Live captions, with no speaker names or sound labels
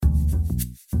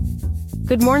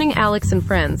Good morning, Alex and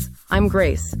friends. I'm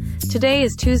Grace. Today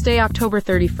is Tuesday, October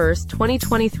 31st,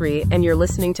 2023, and you're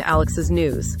listening to Alex's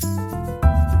News.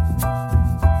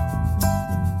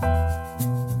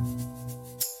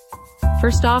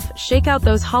 First off, shake out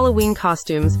those Halloween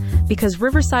costumes, because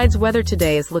Riverside's weather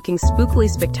today is looking spookily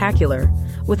spectacular,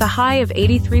 with a high of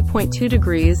 83.2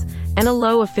 degrees and a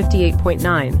low of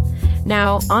 58.9.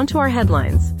 Now, onto our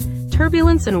headlines.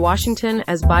 Turbulence in Washington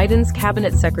as Biden's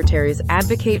cabinet secretaries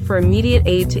advocate for immediate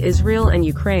aid to Israel and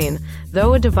Ukraine,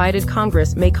 though a divided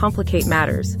Congress may complicate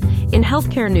matters. In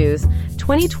healthcare news,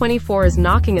 2024 is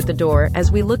knocking at the door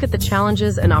as we look at the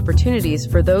challenges and opportunities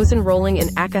for those enrolling in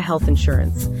ACA health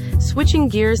insurance. Switching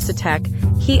gears to tech,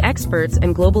 key experts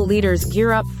and global leaders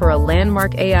gear up for a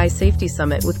landmark AI safety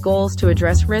summit with goals to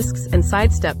address risks and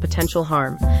sidestep potential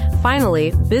harm.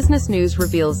 Finally, business news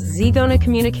reveals Zegona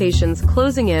Communications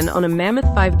closing in on a mammoth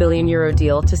 €5 billion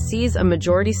deal to seize a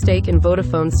majority stake in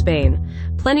Vodafone Spain.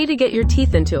 Plenty to get your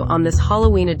teeth into on this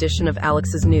Halloween edition of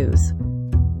Alex's News.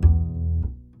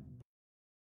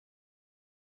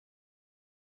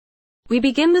 We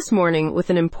begin this morning with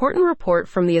an important report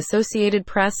from the Associated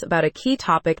Press about a key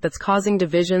topic that's causing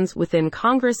divisions within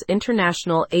Congress'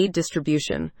 international aid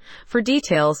distribution. For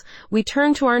details, we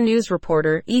turn to our news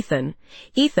reporter, Ethan.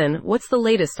 Ethan, what's the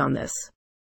latest on this?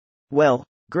 Well,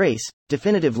 Grace,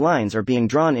 definitive lines are being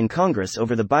drawn in Congress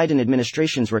over the Biden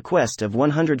administration's request of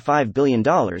 $105 billion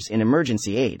in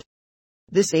emergency aid.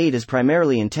 This aid is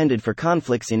primarily intended for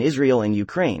conflicts in Israel and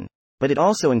Ukraine, but it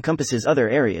also encompasses other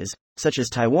areas, such as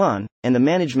Taiwan, and the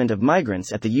management of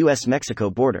migrants at the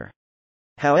U.S.-Mexico border.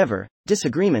 However,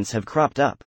 disagreements have cropped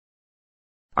up.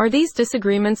 Are these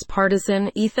disagreements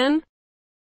partisan, Ethan?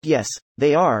 Yes,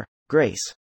 they are,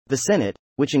 Grace. The Senate,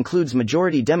 which includes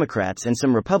majority Democrats and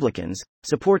some Republicans,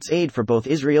 supports aid for both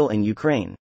Israel and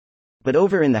Ukraine. But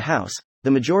over in the House,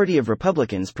 the majority of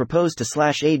Republicans propose to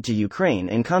slash aid to Ukraine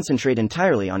and concentrate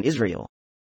entirely on Israel.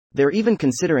 They're even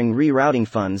considering rerouting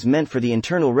funds meant for the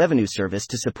Internal Revenue Service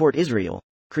to support Israel,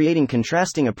 creating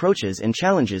contrasting approaches and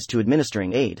challenges to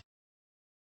administering aid.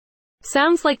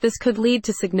 Sounds like this could lead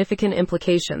to significant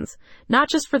implications, not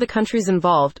just for the countries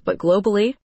involved, but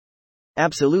globally?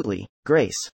 Absolutely,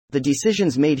 Grace. The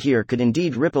decisions made here could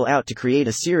indeed ripple out to create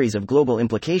a series of global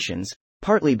implications,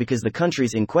 partly because the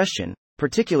countries in question,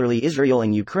 particularly Israel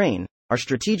and Ukraine, are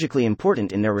strategically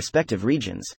important in their respective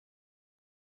regions.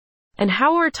 And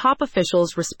how are top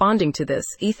officials responding to this,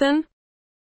 Ethan?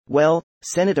 Well,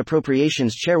 Senate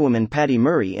Appropriations Chairwoman Patty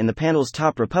Murray and the panel's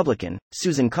top Republican,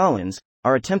 Susan Collins,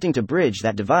 are attempting to bridge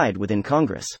that divide within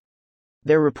Congress.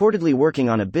 They're reportedly working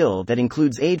on a bill that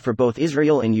includes aid for both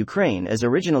Israel and Ukraine as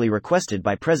originally requested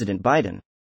by President Biden.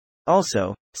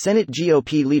 Also, Senate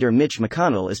GOP leader Mitch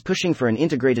McConnell is pushing for an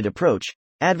integrated approach,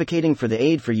 advocating for the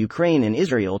aid for Ukraine and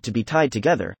Israel to be tied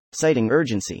together, citing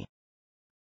urgency.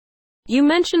 You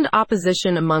mentioned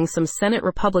opposition among some Senate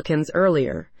Republicans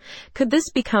earlier. Could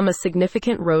this become a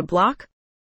significant roadblock?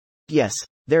 Yes,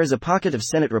 there is a pocket of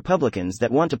Senate Republicans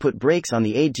that want to put brakes on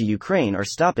the aid to Ukraine or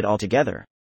stop it altogether.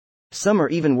 Some are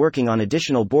even working on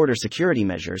additional border security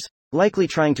measures, likely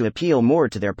trying to appeal more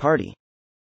to their party.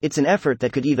 It's an effort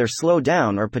that could either slow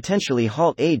down or potentially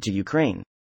halt aid to Ukraine.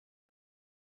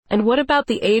 And what about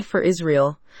the aid for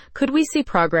Israel? Could we see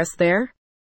progress there?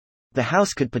 The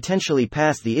House could potentially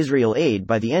pass the Israel aid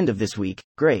by the end of this week,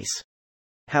 Grace.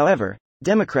 However,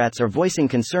 Democrats are voicing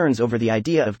concerns over the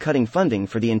idea of cutting funding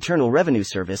for the Internal Revenue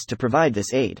Service to provide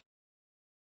this aid.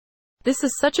 This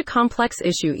is such a complex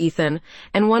issue, Ethan,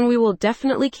 and one we will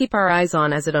definitely keep our eyes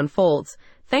on as it unfolds.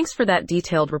 Thanks for that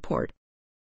detailed report.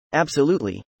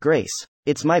 Absolutely, Grace.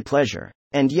 It's my pleasure.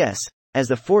 And yes, as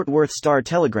the Fort Worth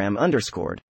Star-Telegram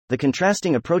underscored, the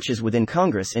contrasting approaches within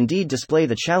Congress indeed display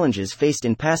the challenges faced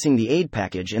in passing the aid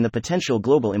package and the potential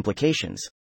global implications.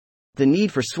 The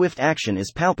need for swift action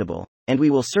is palpable, and we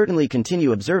will certainly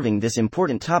continue observing this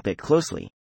important topic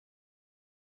closely.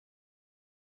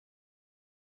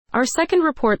 Our second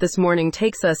report this morning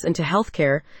takes us into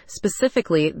healthcare,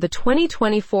 specifically the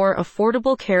 2024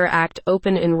 Affordable Care Act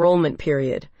open enrollment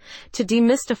period. To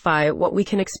demystify what we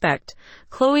can expect,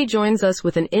 Chloe joins us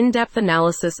with an in-depth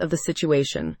analysis of the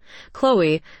situation.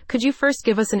 Chloe, could you first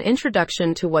give us an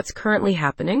introduction to what's currently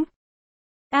happening?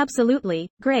 Absolutely,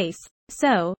 Grace.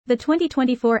 So, the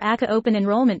 2024 ACA open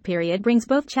enrollment period brings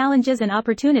both challenges and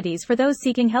opportunities for those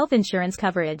seeking health insurance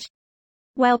coverage.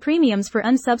 While premiums for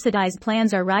unsubsidized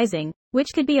plans are rising,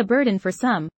 which could be a burden for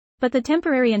some, but the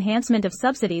temporary enhancement of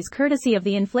subsidies courtesy of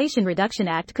the Inflation Reduction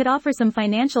Act could offer some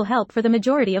financial help for the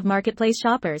majority of marketplace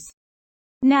shoppers.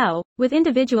 Now, with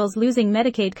individuals losing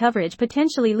Medicaid coverage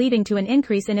potentially leading to an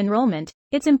increase in enrollment,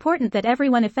 it's important that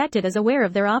everyone affected is aware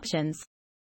of their options.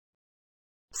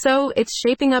 So, it's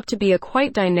shaping up to be a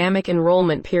quite dynamic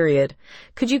enrollment period.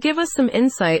 Could you give us some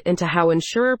insight into how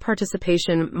insurer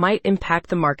participation might impact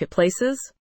the marketplaces?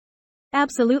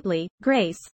 Absolutely,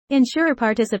 Grace. Insurer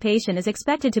participation is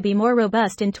expected to be more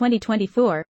robust in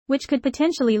 2024, which could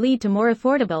potentially lead to more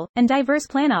affordable and diverse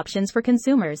plan options for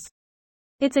consumers.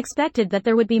 It's expected that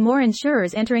there would be more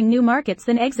insurers entering new markets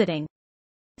than exiting.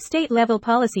 State-level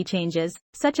policy changes,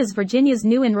 such as Virginia's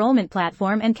new enrollment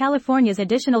platform and California's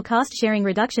additional cost-sharing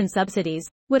reduction subsidies,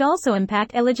 would also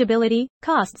impact eligibility,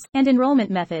 costs, and enrollment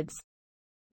methods.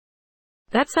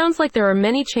 That sounds like there are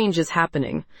many changes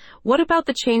happening. What about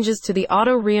the changes to the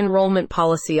auto re-enrollment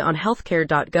policy on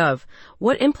healthcare.gov?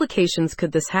 What implications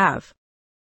could this have?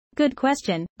 Good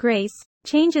question, Grace.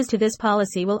 Changes to this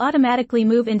policy will automatically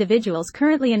move individuals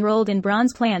currently enrolled in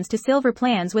bronze plans to silver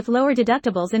plans with lower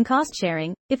deductibles and cost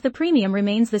sharing, if the premium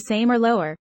remains the same or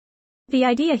lower. The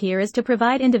idea here is to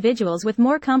provide individuals with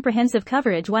more comprehensive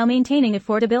coverage while maintaining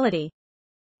affordability.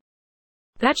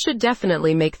 That should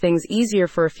definitely make things easier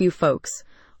for a few folks.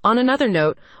 On another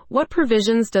note, what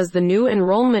provisions does the new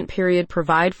enrollment period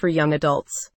provide for young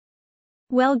adults?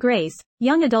 Well, Grace,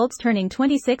 young adults turning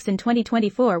 26 in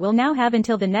 2024 will now have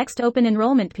until the next open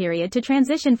enrollment period to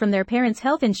transition from their parents'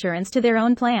 health insurance to their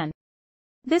own plan.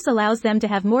 This allows them to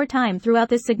have more time throughout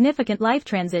this significant life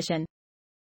transition.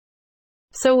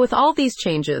 So with all these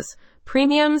changes,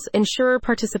 premiums, insurer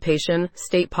participation,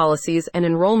 state policies, and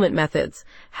enrollment methods,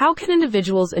 how can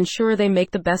individuals ensure they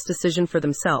make the best decision for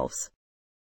themselves?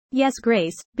 Yes,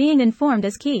 Grace, being informed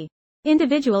is key.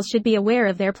 Individuals should be aware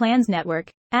of their plan's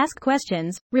network, ask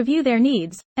questions, review their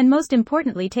needs, and most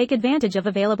importantly take advantage of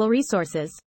available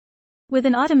resources. With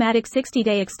an automatic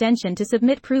 60-day extension to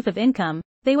submit proof of income,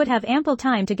 they would have ample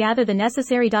time to gather the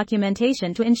necessary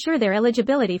documentation to ensure their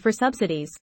eligibility for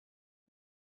subsidies.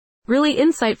 Really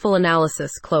insightful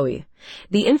analysis, Chloe.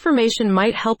 The information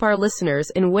might help our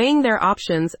listeners in weighing their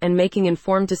options and making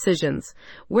informed decisions.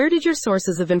 Where did your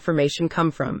sources of information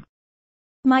come from?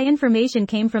 My information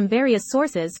came from various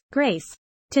sources, Grace.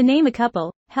 To name a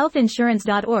couple,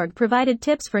 healthinsurance.org provided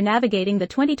tips for navigating the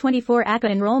 2024 ACA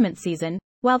enrollment season,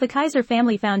 while the Kaiser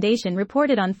Family Foundation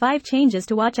reported on 5 changes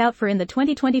to watch out for in the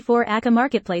 2024 ACA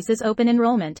marketplace's open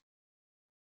enrollment.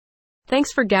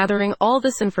 Thanks for gathering all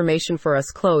this information for us,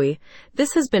 Chloe.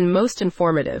 This has been most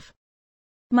informative.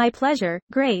 My pleasure,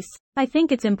 Grace. I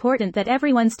think it's important that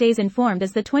everyone stays informed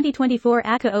as the 2024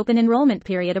 ACA open enrollment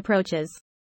period approaches.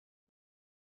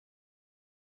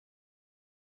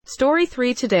 Story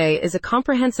 3 today is a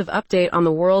comprehensive update on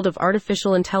the world of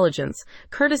artificial intelligence,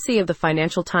 courtesy of the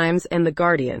Financial Times and The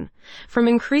Guardian. From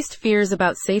increased fears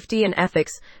about safety and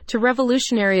ethics to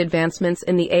revolutionary advancements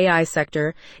in the AI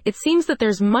sector, it seems that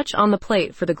there's much on the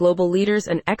plate for the global leaders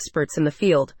and experts in the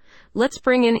field. Let's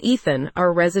bring in Ethan,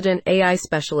 our resident AI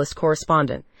specialist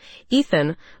correspondent.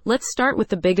 Ethan, let's start with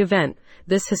the big event,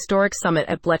 this historic summit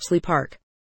at Bletchley Park.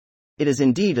 It is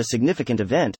indeed a significant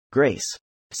event, Grace.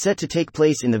 Set to take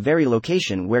place in the very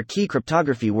location where key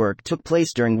cryptography work took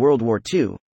place during World War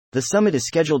II, the summit is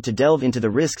scheduled to delve into the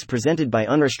risks presented by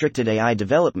unrestricted AI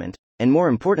development, and more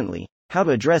importantly, how to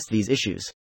address these issues.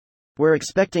 We're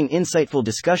expecting insightful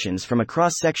discussions from a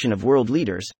cross-section of world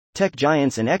leaders, tech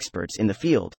giants and experts in the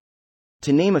field.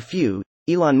 To name a few,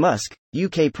 Elon Musk,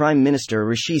 UK Prime Minister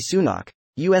Rishi Sunak,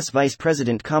 US Vice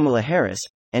President Kamala Harris,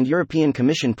 and European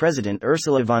Commission President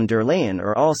Ursula von der Leyen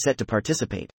are all set to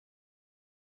participate.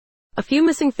 A few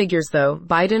missing figures though,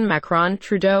 Biden, Macron,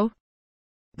 Trudeau.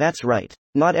 That's right.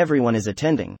 Not everyone is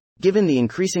attending. Given the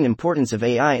increasing importance of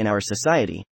AI in our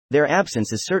society, their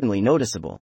absence is certainly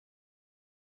noticeable.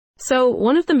 So,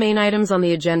 one of the main items on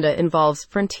the agenda involves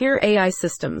frontier AI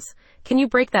systems. Can you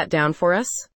break that down for us?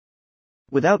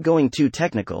 Without going too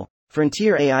technical,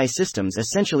 frontier AI systems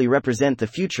essentially represent the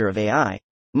future of AI,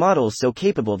 models so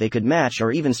capable they could match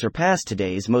or even surpass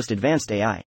today's most advanced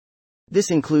AI. This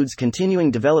includes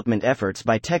continuing development efforts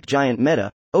by tech giant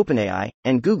Meta, OpenAI,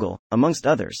 and Google, amongst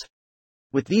others.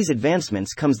 With these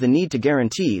advancements comes the need to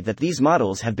guarantee that these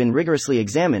models have been rigorously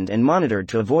examined and monitored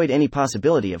to avoid any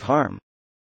possibility of harm.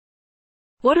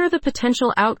 What are the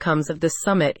potential outcomes of this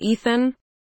summit, Ethan?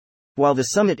 While the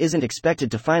summit isn't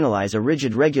expected to finalize a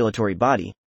rigid regulatory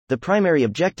body, the primary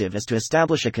objective is to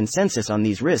establish a consensus on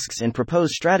these risks and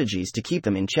propose strategies to keep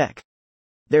them in check.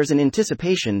 There's an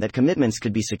anticipation that commitments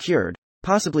could be secured,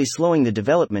 possibly slowing the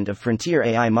development of frontier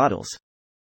AI models.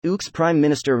 UK's Prime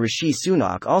Minister Rishi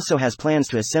Sunak also has plans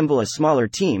to assemble a smaller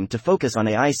team to focus on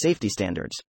AI safety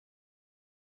standards.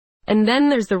 And then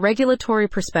there's the regulatory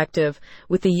perspective,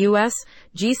 with the US,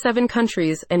 G7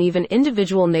 countries, and even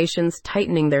individual nations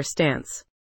tightening their stance.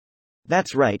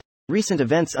 That's right. Recent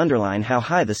events underline how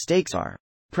high the stakes are.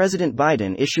 President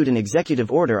Biden issued an executive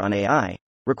order on AI,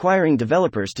 requiring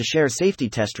developers to share safety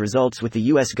test results with the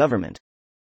U.S. government.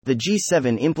 The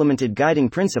G7 implemented guiding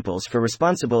principles for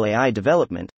responsible AI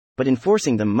development, but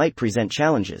enforcing them might present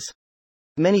challenges.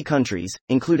 Many countries,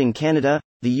 including Canada,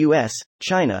 the US,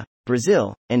 China,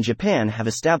 Brazil, and Japan, have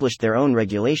established their own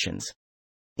regulations.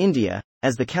 India,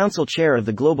 as the Council Chair of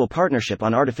the Global Partnership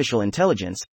on Artificial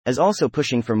Intelligence, is also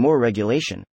pushing for more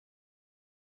regulation.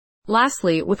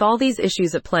 Lastly, with all these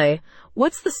issues at play,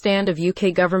 what's the stand of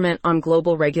UK government on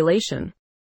global regulation?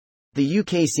 The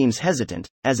UK seems hesitant,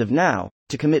 as of now,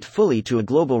 to commit fully to a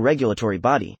global regulatory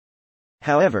body.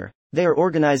 However, they are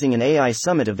organizing an AI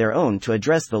summit of their own to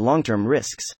address the long-term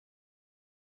risks.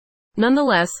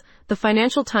 Nonetheless, the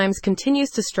Financial Times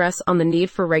continues to stress on the need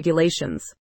for regulations.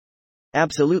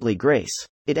 Absolutely, Grace.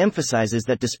 It emphasizes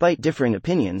that despite differing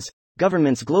opinions,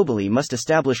 governments globally must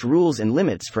establish rules and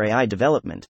limits for AI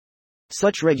development.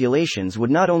 Such regulations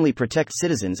would not only protect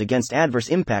citizens against adverse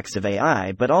impacts of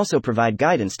AI but also provide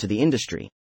guidance to the industry.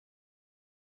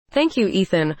 Thank you,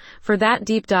 Ethan, for that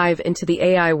deep dive into the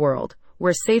AI world,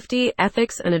 where safety,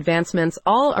 ethics, and advancements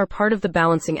all are part of the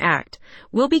balancing act.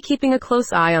 We'll be keeping a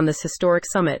close eye on this historic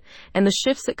summit and the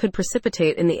shifts it could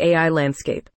precipitate in the AI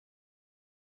landscape.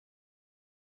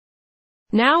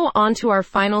 Now on to our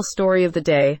final story of the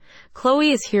day.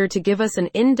 Chloe is here to give us an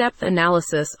in-depth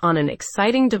analysis on an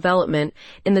exciting development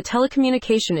in the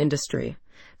telecommunication industry.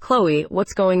 Chloe,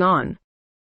 what's going on?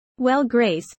 Well,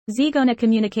 Grace, Zegona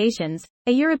Communications,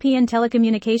 a European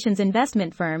telecommunications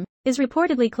investment firm, is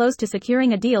reportedly close to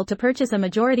securing a deal to purchase a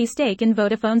majority stake in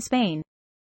Vodafone Spain.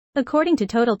 According to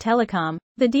Total Telecom,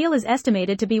 the deal is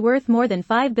estimated to be worth more than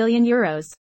 €5 billion.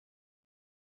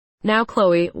 Now,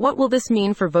 Chloe, what will this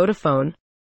mean for Vodafone?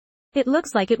 It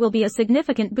looks like it will be a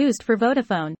significant boost for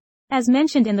Vodafone. As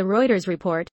mentioned in the Reuters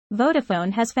report,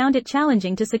 Vodafone has found it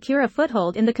challenging to secure a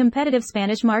foothold in the competitive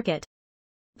Spanish market.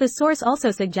 The source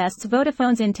also suggests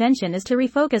Vodafone's intention is to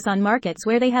refocus on markets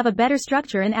where they have a better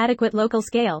structure and adequate local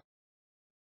scale.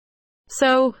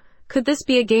 So, could this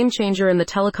be a game changer in the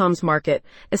telecoms market,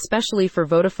 especially for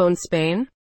Vodafone Spain?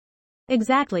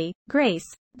 Exactly,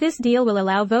 Grace. This deal will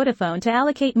allow Vodafone to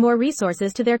allocate more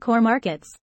resources to their core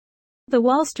markets. The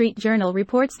Wall Street Journal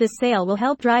reports this sale will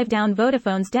help drive down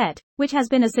Vodafone's debt, which has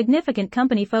been a significant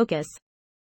company focus.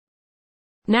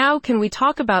 Now, can we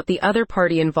talk about the other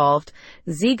party involved,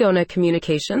 Zegona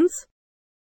Communications?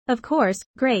 Of course,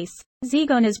 Grace.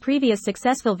 Zegona's previous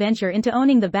successful venture into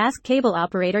owning the Basque cable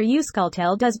operator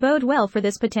Euskaltel does bode well for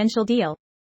this potential deal.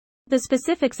 The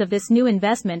specifics of this new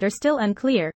investment are still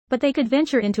unclear, but they could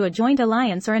venture into a joint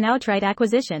alliance or an outright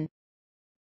acquisition.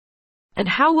 And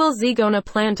how will Zegona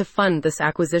plan to fund this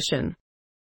acquisition?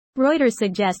 Reuters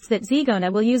suggests that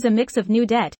Zegona will use a mix of new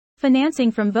debt,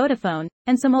 financing from Vodafone,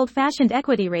 and some old-fashioned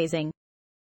equity raising.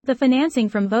 The financing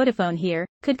from Vodafone here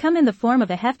could come in the form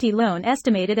of a hefty loan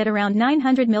estimated at around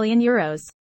 €900 million.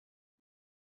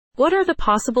 What are the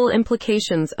possible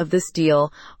implications of this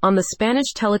deal on the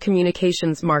Spanish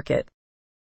telecommunications market?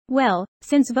 Well,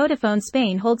 since Vodafone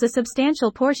Spain holds a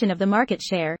substantial portion of the market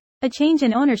share, a change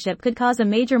in ownership could cause a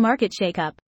major market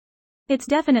shakeup. It's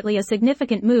definitely a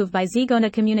significant move by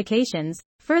Zegona Communications,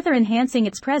 further enhancing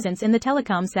its presence in the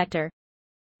telecom sector.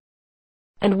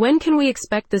 And when can we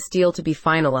expect this deal to be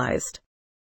finalized?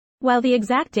 While the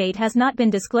exact date has not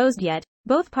been disclosed yet,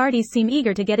 both parties seem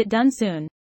eager to get it done soon.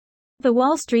 The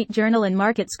Wall Street Journal and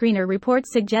Market Screener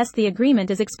reports suggest the agreement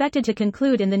is expected to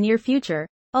conclude in the near future,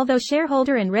 although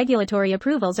shareholder and regulatory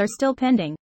approvals are still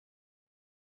pending.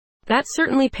 That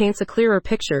certainly paints a clearer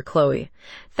picture, Chloe.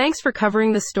 Thanks for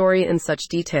covering the story in such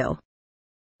detail.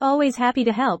 Always happy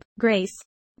to help, Grace.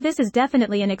 This is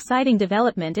definitely an exciting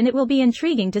development and it will be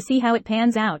intriguing to see how it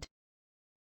pans out.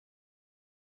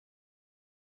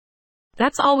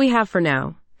 That's all we have for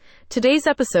now. Today's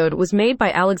episode was made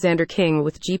by Alexander King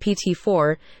with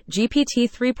GPT-4,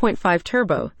 GPT 3.5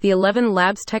 Turbo, the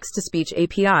ElevenLabs text-to-speech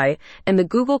API, and the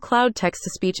Google Cloud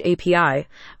text-to-speech API.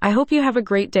 I hope you have a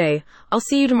great day. I'll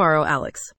see you tomorrow, Alex.